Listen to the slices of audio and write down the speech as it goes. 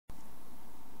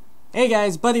Hey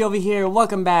guys, Buddy over here.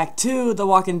 Welcome back to The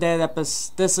Walking Dead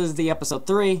episode. This is the episode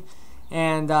 3,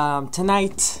 and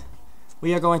tonight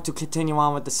we are going to continue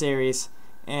on with the series.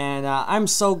 And I'm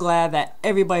so glad that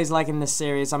everybody's liking this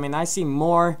series. I mean, I see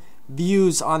more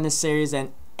views on this series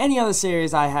than any other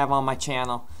series I have on my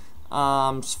channel.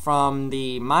 From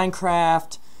the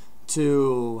Minecraft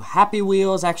to Happy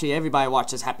Wheels. Actually, everybody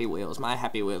watches Happy Wheels. My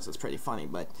Happy Wheels is pretty funny,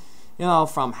 but you know,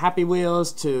 from Happy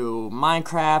Wheels to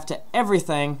Minecraft to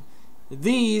everything.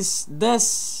 This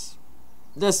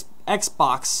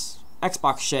Xbox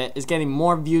shit is getting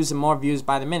more views and more views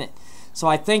by the minute. So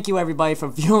I thank you everybody for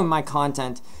viewing my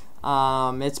content.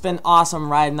 It's been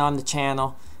awesome riding on the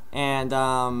channel and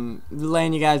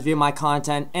letting you guys view my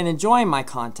content and enjoying my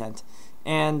content.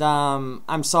 And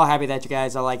I'm so happy that you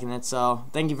guys are liking it. So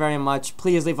thank you very much.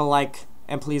 Please leave a like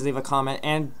and please leave a comment,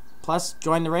 and plus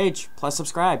join the rage, plus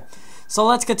subscribe. So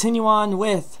let's continue on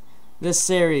with this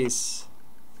series.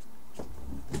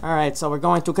 Alright, so we're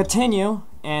going to continue,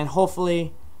 and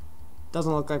hopefully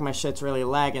doesn't look like my shit's really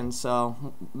lagging,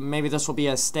 so maybe this will be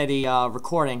a steady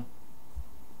recording.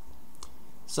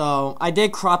 So I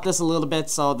did crop this a little bit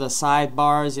so the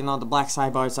sidebars, you know, the black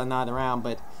sidebars are not around,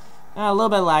 but a little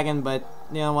bit lagging, but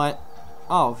you know what?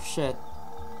 Oh shit,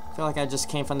 I feel like I just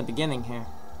came from the beginning here.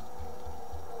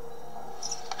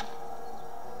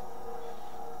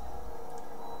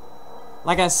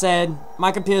 Like I said,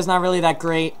 my computer's not really that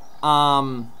great.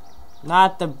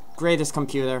 Not the greatest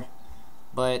computer,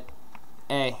 but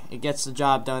hey, it gets the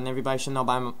job done. Everybody should know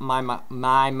by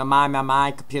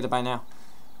my computer by now.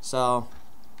 So,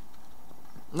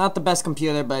 not the best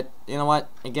computer, but you know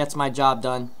what? It gets my job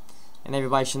done, and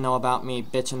everybody should know about me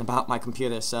bitching about my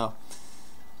computer. So,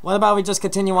 what about we just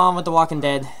continue on with The Walking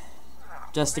Dead,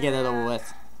 just to get it over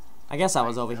with? I guess I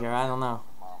was over here. I don't know.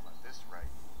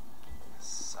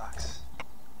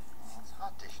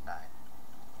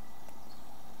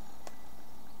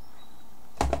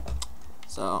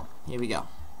 So, here we go.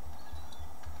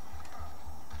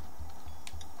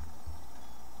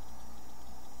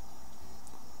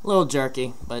 A little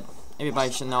jerky, but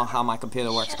everybody should know how my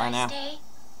computer works by now. Stay?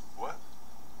 What?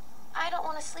 I don't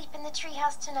want to sleep in the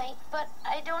treehouse tonight, but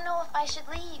I don't know if I should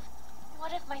leave.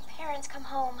 What if my parents come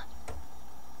home?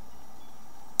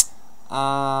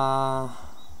 I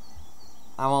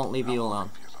won't leave you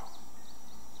alone.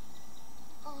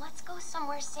 Well, let's go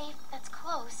somewhere safe that's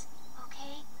close,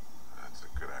 okay? That's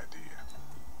a good idea.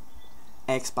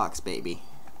 Xbox baby.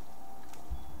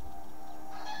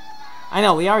 I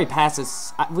know we already passed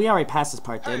this. We already passed this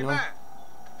part, didn't we? Man,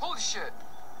 holy shit!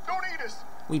 Don't eat us.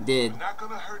 We did. I'm not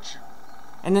gonna hurt you.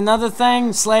 And another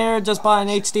thing, Slayer just bought an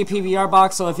HD PVR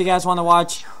box. So if you guys want to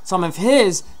watch some of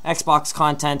his Xbox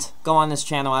content, go on this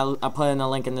channel. I'll put in a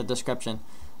link in the description.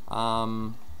 What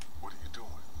are you doing?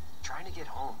 Trying to get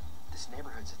home. This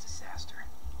neighborhood's a disaster.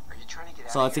 Are you trying to get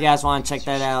out? So if you guys want to check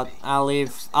that out, I'll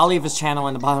leave his channel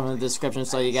in the bottom of the description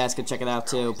so you guys can check it out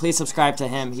too. Please subscribe to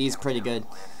him. He's pretty good.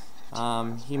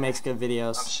 He makes good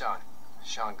videos. I'm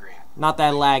Sean Green. Not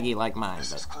that laggy like mine,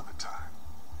 This is but Clementine.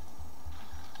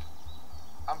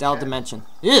 Dell Dimension.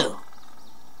 Ew.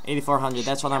 8400.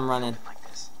 That's what I'm running.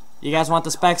 You guys want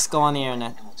the specs? Go on the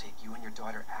internet. And we'll take you and your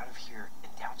daughter out of here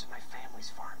and down to my family's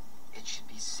farm. It should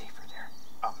be safer there.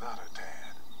 I'm not her dad.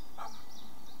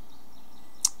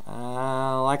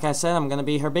 Like I said, I'm gonna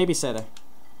be her babysitter.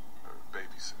 Her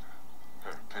babysitter.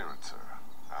 Her parents are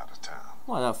out of town.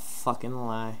 What a fucking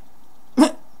lie.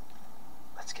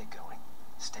 Let's get going.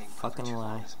 Staying put for too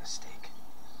long is a mistake.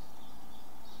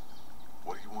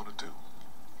 What do you want to do?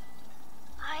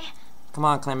 Come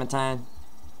on, Clementine.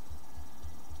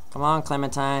 Come on,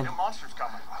 Clementine. The monster's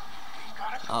coming. You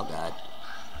gotta go. Oh god.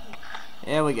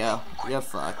 Here we go. You're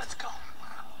fucked. Let's go.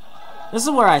 This is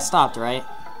where I stopped, right?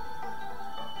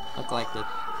 Look like it.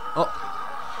 Oh.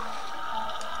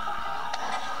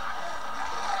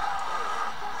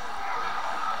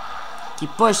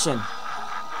 Keep pushing.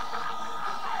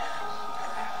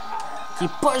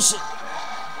 Keep pushing.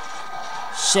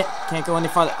 Shit, can't go any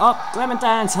farther. Oh,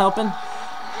 Clementine's helping.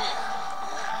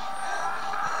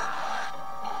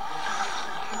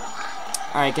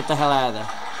 Alright, get the hell out of there.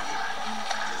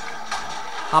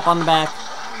 Hop on the back.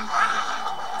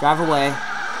 Drive away.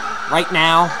 Right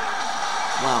now.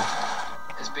 Well.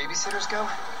 As babysitters go,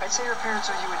 I'd say your parents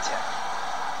are you and Ted.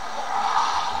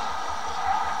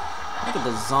 Look at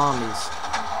the zombies.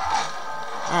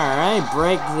 Alright,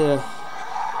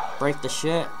 break the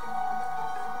shit.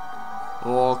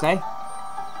 Okay.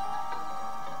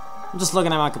 I'm just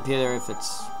looking at my computer if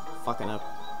it's fucking up.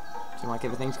 Seems like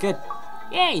everything's good.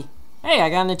 Yay! Hey,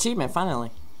 I got an achievement, finally.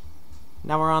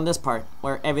 Now we're on this part,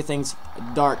 where everything's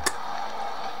dark.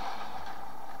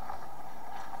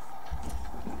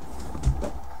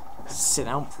 sit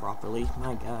down properly.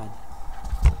 My God.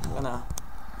 I'm gonna...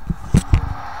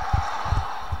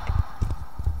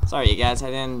 Sorry, you guys. I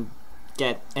didn't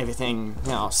get everything,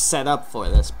 you know, set up for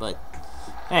this, but...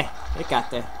 Hey, it got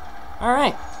there.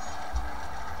 Alright.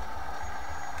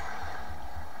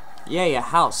 Yeah, your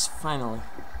house, finally.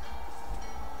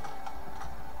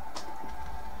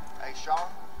 Hey, Sean,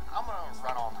 I'm gonna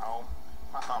run on home.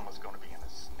 My mama's gonna be in a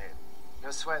snit.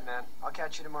 No sweat, man. I'll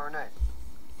catch you tomorrow night.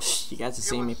 You guys are It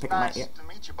seeing me was picking nice my ear. to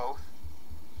meet you both.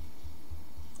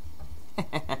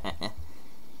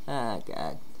 Oh,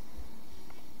 God.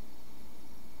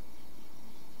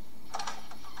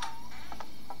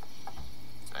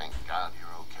 Thank God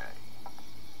you're okay.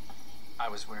 I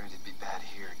was worried it'd be bad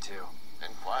here, too.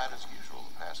 Been quiet as usual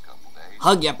the past couple days.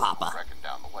 Hug your papa. Reckon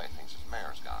down the way thinks his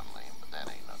mare's gone lame, but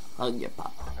that ain't nothing. Hug your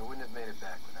papa. I wouldn't have made it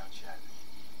back without Chad.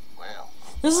 Well,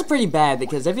 This is pretty bad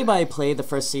because everybody played the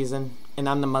first season, and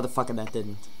I'm the motherfucker that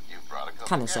didn't. you brought a couple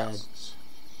Kinda sad. guests.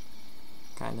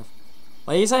 Kind of.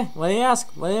 What do you say? What do you ask?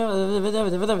 What do you...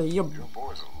 Your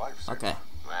boy's a lifesaver. Okay.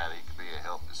 Glad he could be a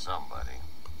help to somebody.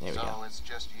 There we so go. It's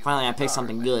just you Finally, I and picked your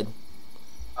something daughter, good.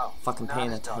 Oh, Fucking not paying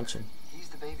his daughter. attention. He's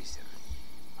the babysitter.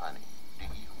 Honey, do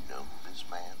you know this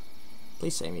man?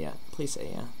 Please say me yeah. Please say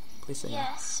yeah. Please say yeah.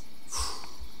 Yes.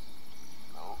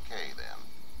 Okay, then.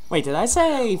 Wait, did I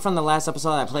say from the last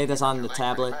episode I played this on Your the leg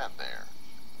tablet? pretty bad there.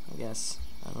 I guess.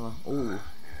 I don't know. Ooh. Yeah,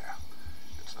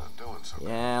 it's not doing so good.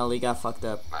 Yeah, Lee got fucked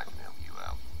up. I can help you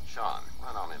out. Sean,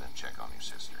 run on in and check on your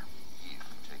sister. You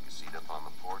take a seat up on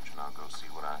the porch and I'll go see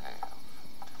what I have.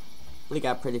 Lee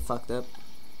got pretty fucked up.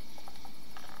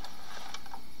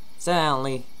 Sit down,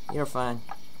 Lee. You're fine.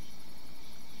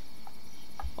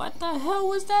 What the hell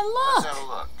was that Let's look? have a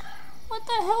look. What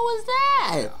the hell was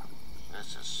that?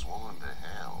 This is swollen to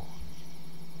hell.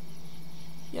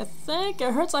 You think?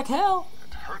 It hurts like hell.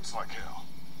 It hurts like hell.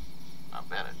 I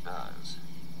bet it does.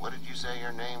 What did you say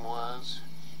your name was?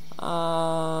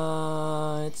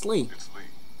 It's Lee. It's Lee.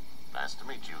 Nice to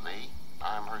meet you, Lee.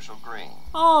 I'm Herschel Green.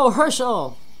 Oh,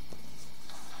 Herschel.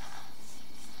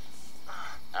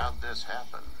 How'd this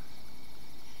happen?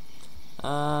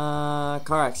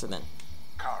 Car accident.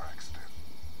 Car accident.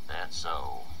 That's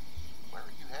so. Where were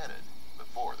you headed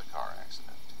before the car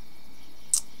accident?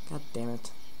 God damn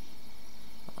it.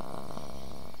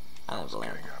 I don't believe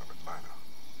Getting out of Atlanta.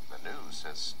 The news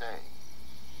says stay.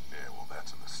 Yeah, well,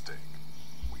 that's a mistake.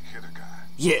 We hit a guy.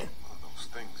 Yeah. One of those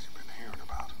things you've been hearing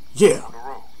about. Yeah. On the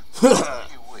road. Who are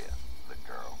you with? The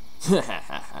girl.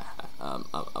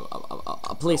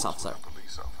 A police officer. A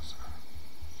police officer.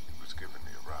 He was giving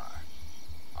me a ride.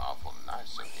 Awful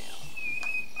nice of him.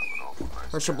 I'm an awful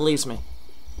nice Herschel guy. believes me.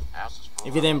 House is full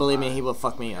If you of didn't believe me, fire. he will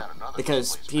fuck me We got up. another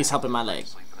Because policeman he's helping my leg.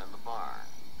 sleeping in the barn.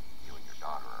 You and your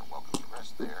daughter are welcome to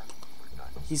rest there. We're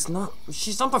done. He's not.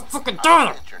 She's not my fucking I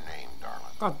daughter! forget your name,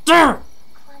 darling. God damn it!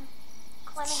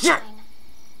 Clementine.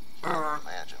 Can't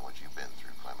imagine what you've been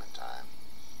through, Clementine.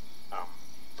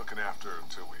 Looking after her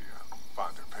until we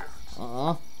find her parents.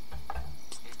 Aw.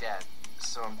 Hey, Dad.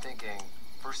 So I'm thinking,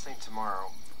 first thing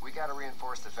tomorrow, we gotta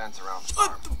reinforce the fence around the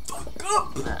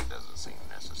farm. That doesn't seem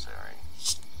necessary.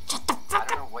 I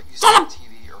don't know what you saw on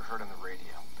TV or heard on the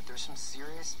radio, but there's some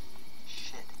serious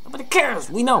shit. Nobody cares.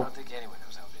 We I know. don't think anyone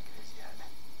knows how big it is yet.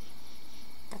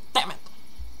 God damn it.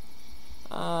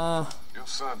 Your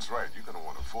son's right. You're gonna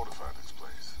want to fortify this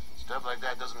place. Stuff like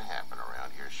that doesn't happen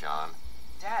around here, Sean.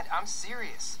 Dad, I'm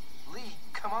serious. Lee,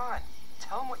 come on.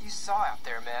 Tell him what you saw out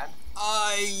there, man.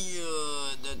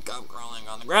 I did come crawling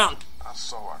on the ground. I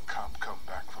saw a cop come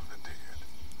back from the dead.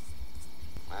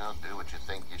 Well, do what you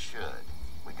think you should.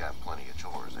 We got plenty of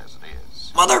chores as it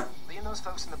is. Mother! Lee and those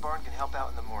folks in the barn can help out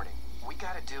in the morning. We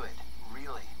gotta do it.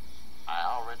 Really. I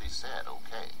already said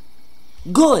okay.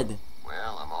 Good.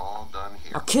 Well, I'm all done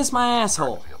here. I'll kiss my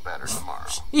asshole. Feel better tomorrow.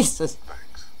 Jesus.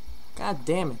 Thanks. God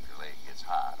damn it. If your leg gets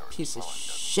hot or Piece the of blood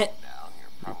doesn't shit. go down, you're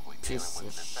probably dealing Piece with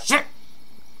of an infection. shit.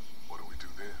 What do we do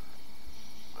then?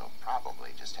 We'll probably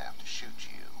just have to shoot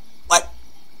you. What?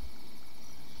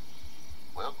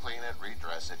 We'll clean it,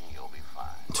 redress it, and you'll be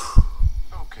fine.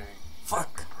 Okay.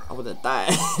 Fuck. I would have died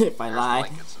if I There's lied.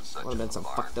 blankets and such Would have been in the some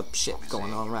barn. fucked up shit We'll be going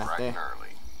seeing on you right bright there. and early.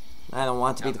 I don't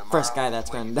want to be Come the first guy tomorrow,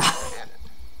 that's when gonna you die. get headed.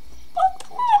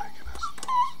 Towards Macon, I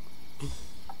suppose.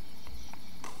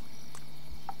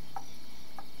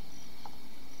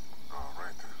 All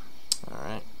right then.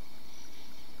 Alright.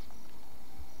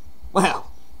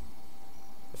 Well.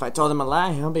 If I told him a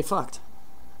lie, he'll be fucked.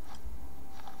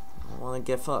 I want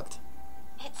to get fucked.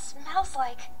 It smells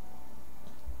like.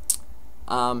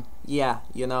 Yeah,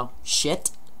 you know,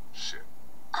 shit. Shit.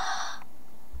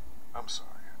 I'm sorry.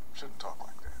 Shouldn't talk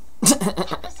like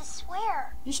that. It was a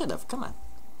swear. You should have. Come on.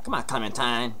 Come on,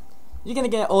 Clementine. You're gonna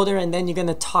get older and then you're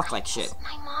gonna talk like shit.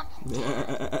 My mom and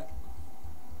dad.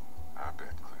 I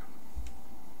bet,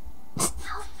 Clem.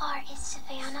 How far is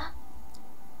Savannah?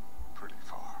 Pretty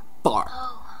far. Bar.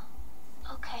 Oh,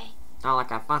 okay. Not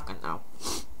like I fucking know.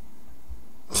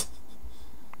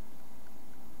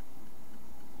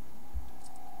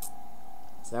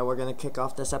 Is that we're gonna kick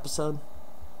off this episode?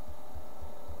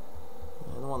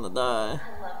 I don't want to die.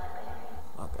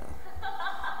 Okay.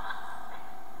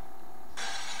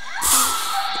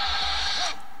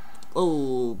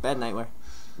 Oh, bad nightmare.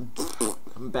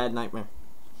 Bad nightmare.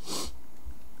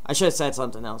 I should have said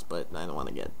something else, but I don't want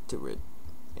to get too rude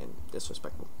and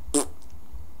disrespectful.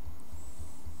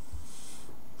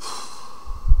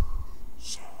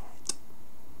 Shit.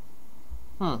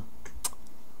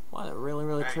 What a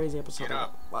really crazy episode. Get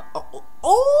up.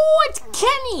 Oh, it's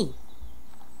Kenny!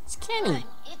 It's Kenny.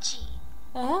 I'm itchy.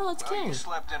 The hell, it's Well, Kenny. you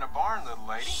slept in a barn, little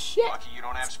lady. Shit. Lucky you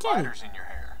don't have It's Kenny. spiders in your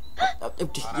hair. But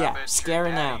I Yeah, bet scare her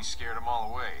your now. daddy scared them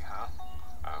all away, huh?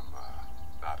 I'm,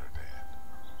 not her dad.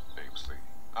 Name's Lee.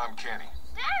 I'm Kenny.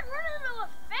 Dad, run into a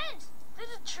fence. There's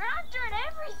a tractor and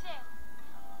everything.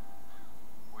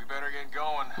 We better get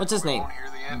going. What's his We name? won't hear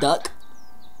the end of Duck? it.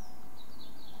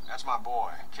 That's my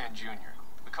boy, Ken Jr.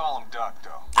 We call him Duck,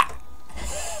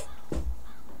 though.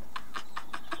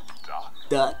 Doc.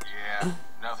 Duck. Yeah,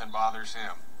 nothing bothers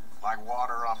him. Like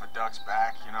water off a duck's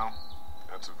back, you know?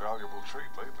 That's a valuable trait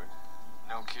lately.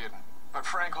 No kidding. But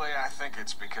frankly, I think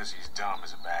it's because he's dumb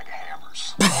as a bag of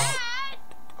hammers.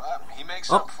 But he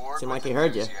makes Oh, up for it seemed with like he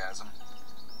heard you. enthusiasm.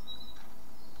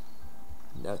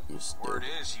 Duck, you Word stupid.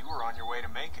 is, you were on your way to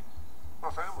Macon. My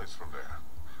family's from there.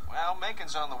 Well,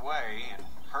 Macon's on the way, and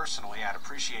personally, I'd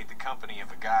appreciate the company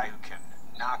of a guy who can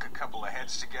knock a couple of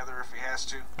heads together if he has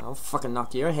to. I'll fucking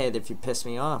knock your head if you piss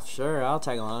me off. Sure, I'll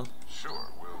tag along. Sure,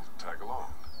 we'll tag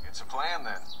along. It's a plan,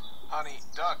 then. Honey,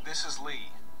 Duck, this is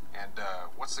Lee. And,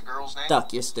 what's the girl's name?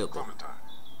 Duck, you're stupid. Clementine.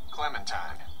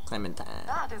 Clementine. Clementine.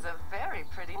 That is a very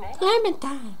pretty name.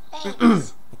 Clementine.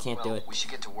 Thanks. I can't do Well, it. we should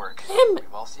get to work. Clem-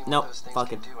 We've all seen Nope, what those things fuck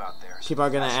can it. do out there. so People are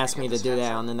gonna faster ask get me to this do fence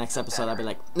that up, on the next the episode. I'll be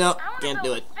better. like, nope, I want to can't do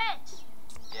build it. a fence.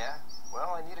 Yeah? Well,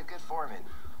 I need a good foreman.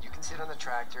 You can sit on the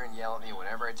tractor and yell at me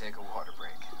whenever I take a water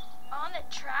break. On the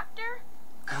tractor?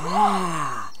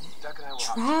 Yeah, Duck and I will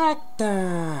hop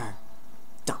tractor.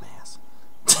 Dumbass.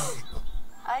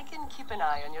 I can keep an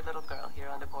eye on your little girl here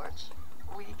on the porch.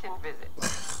 We can visit.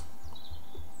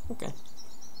 Okay,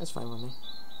 that's fine with me.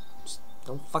 Just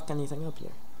don't fuck anything up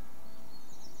here.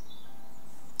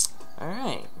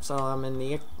 Alright, so I'm in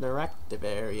the interactive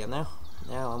area now.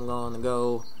 Now I'm going to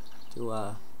go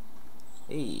to,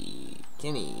 hey,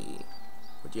 Kenny,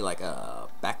 would you like a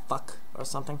back fuck or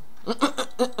something?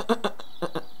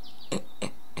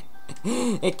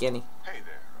 Hey, Kenny. Hey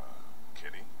there,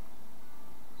 Kenny.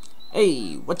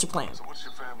 Hey, what's your plan? So what's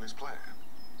your family's plan?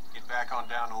 Get back on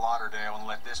down to Lauderdale and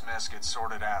let this mess get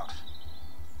sorted out.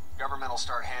 Government will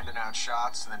start handing out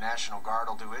shots and the National Guard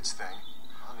will do its thing.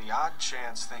 On the odd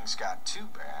chance things got too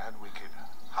bad, we could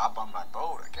hop on my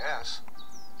boat, I guess.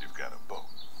 You've got a boat.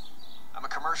 I'm a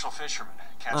commercial fisherman.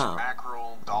 Catching Oh.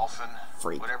 mackerel, dolphin,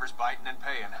 Freak. whatever's biting and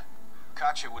paying.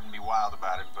 Katya wouldn't be wild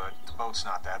about it, but the boat's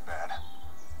not that bad.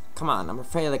 Come on, I'm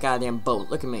afraid of the goddamn boat.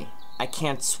 Look at me. I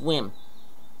can't swim.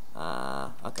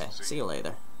 Okay. See you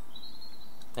later.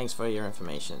 Thanks for your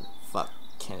information. Fuck,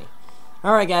 Kenny.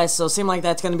 Alright, guys, so it seems like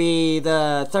that's gonna be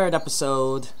the third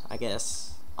episode, I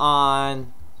guess,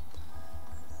 on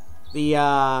the,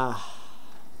 wow,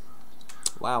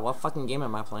 what fucking game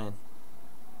am I playing?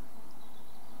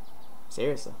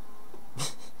 Seriously.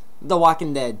 The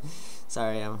Walking Dead.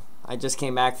 Sorry, I just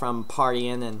came back from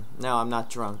partying, and no, I'm not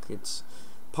drunk. It's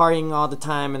partying all the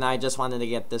time, and I just wanted to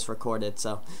get this recorded,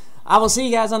 so I will see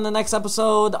you guys on the next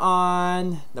episode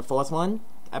on the fourth one,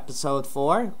 episode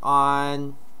 4,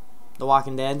 on The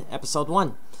Walking Dead, episode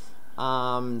 1.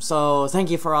 So thank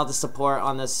you for all the support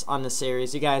on this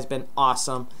series. You guys been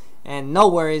awesome, and no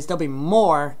worries, there'll be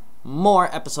more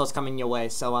episodes coming your way.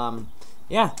 So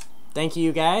yeah, thank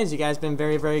you guys. You guys been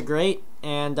very great,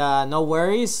 and no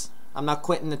worries. I'm not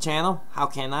quitting the channel. How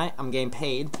can I? I'm getting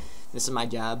paid. This is my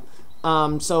job.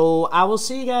 So I will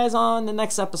see you guys on the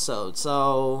next episode.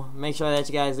 So make sure that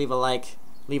you guys leave a like,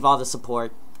 leave all the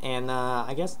support, and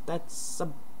I guess that's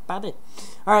about it.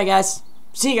 Alright, guys.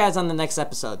 See you guys on the next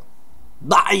episode.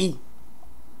 Bye!